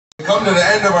Come to the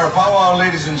end of our powwow,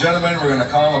 ladies and gentlemen. We're going to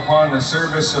call upon the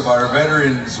service of our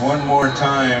veterans one more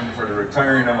time for the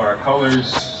retiring of our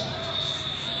colors.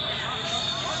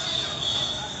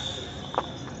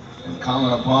 And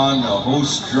calling upon the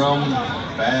host drum,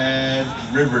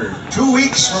 Bad River. 2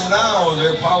 weeks from now,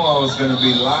 their powwow is going to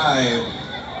be live,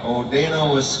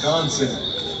 Odena, Wisconsin.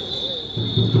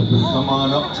 Come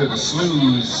on up to the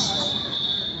sloughs.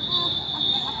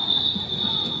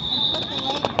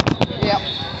 Yep.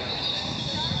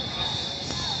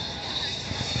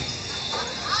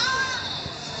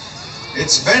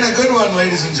 It's been a good one,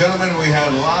 ladies and gentlemen. We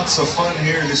had lots of fun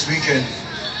here this weekend.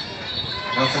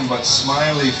 Nothing but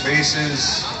smiley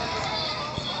faces,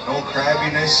 no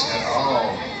crabbiness at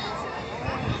all.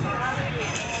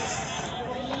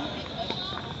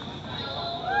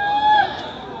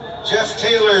 Jeff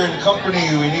Taylor and company,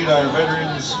 we need our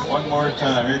veterans one more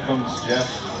time. Here comes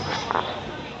Jeff.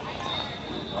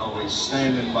 Always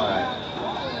standing by.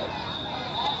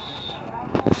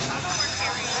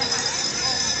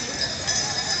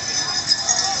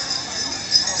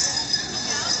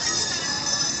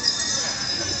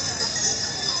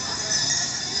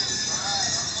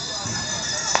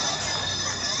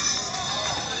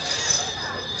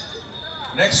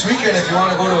 Next weekend, if you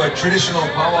want to go to a traditional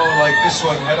powwow like this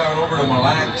one, head on over to Mille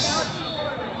Lacs.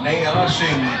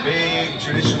 Nayashing, big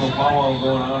traditional powwow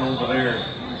going on over there.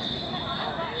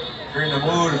 If you're in the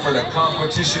mood for the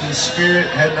competition spirit,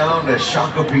 head down to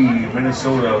Shakopee,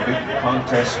 Minnesota, big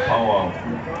contest powwow.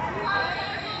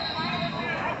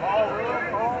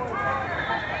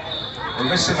 We're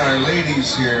missing our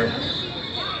ladies here.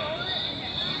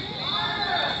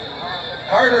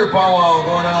 Carter powwow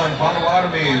going on,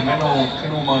 Potawatomi, Minnow,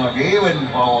 Kinuma, Gawin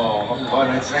powwow. Oh,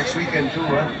 that's next weekend too,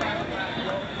 huh?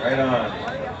 Right on.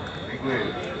 Big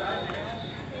wave.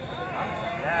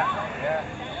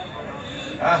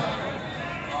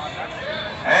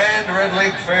 And Red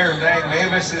Lake Fair, Dag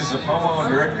Mavis is the powwow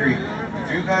directory.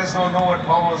 If you guys don't know what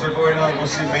powwows are going on, go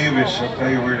see Mavis. She'll tell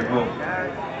you where to go.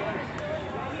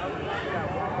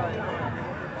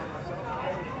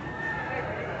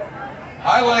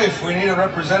 High Life, we need a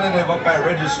representative up at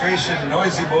registration.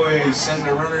 Noisy Boys, send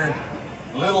a runner.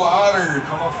 Little Otter,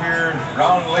 come up here.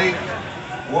 Round Lake,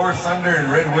 War Thunder,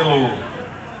 and Red Willow.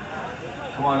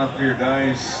 Come on up here,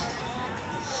 guys.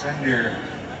 Send your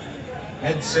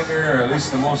head singer, or at least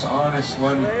the most honest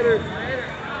one.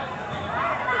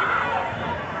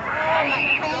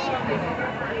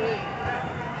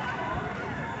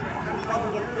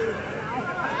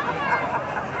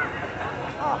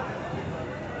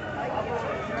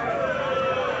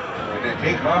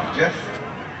 Take off, Jeff.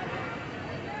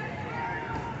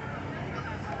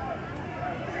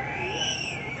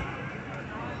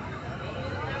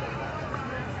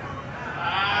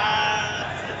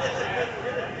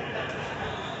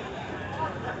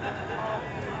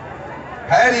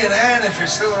 Patty and Ann, if you're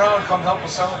still around, come help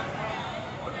us out.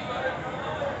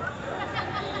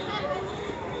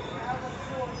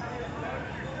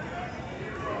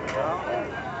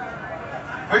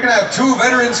 We're gonna have 2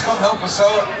 veterans come help us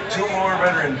out. 2 more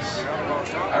veterans.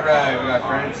 All right, we got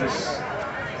Francis.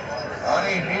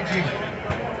 Ani, Niji.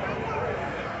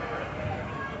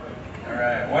 All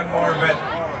right, 1 more vet.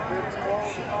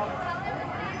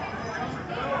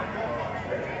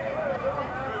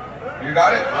 You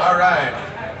got it? All right.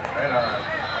 Right on.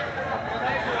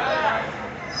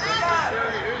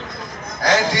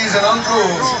 Aunties and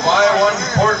uncles, buy 1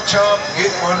 pork chop,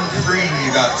 get 1 free.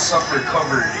 You got supper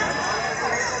covered.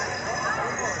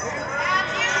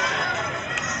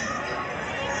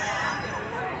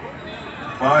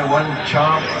 Buy 1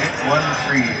 chop, get 1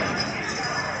 free.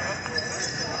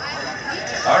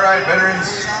 All right,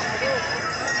 veterans.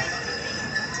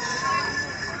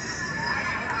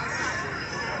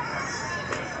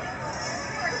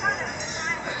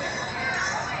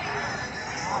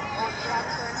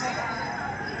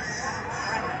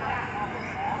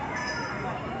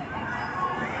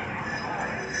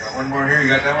 Got 1 more here. You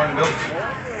got that one, Bill?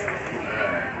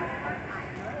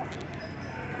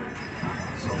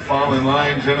 Fall in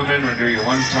line, gentlemen. We're doing a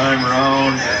 1-time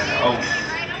round and out.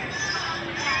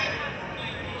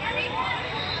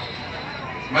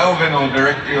 Melvin will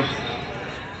direct you.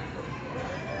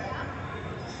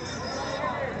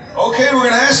 Okay, we're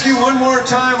going to ask you one more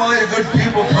time, all you good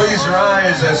people, please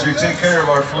rise as we take care of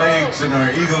our flags and our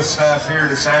Eagle staff here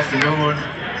this afternoon.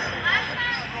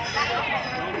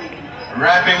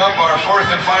 Wrapping up our 4th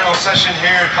and final session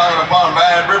here, calling upon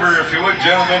Bad River, if you would,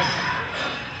 gentlemen.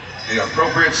 The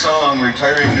appropriate song,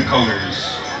 Retiring the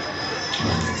Colors.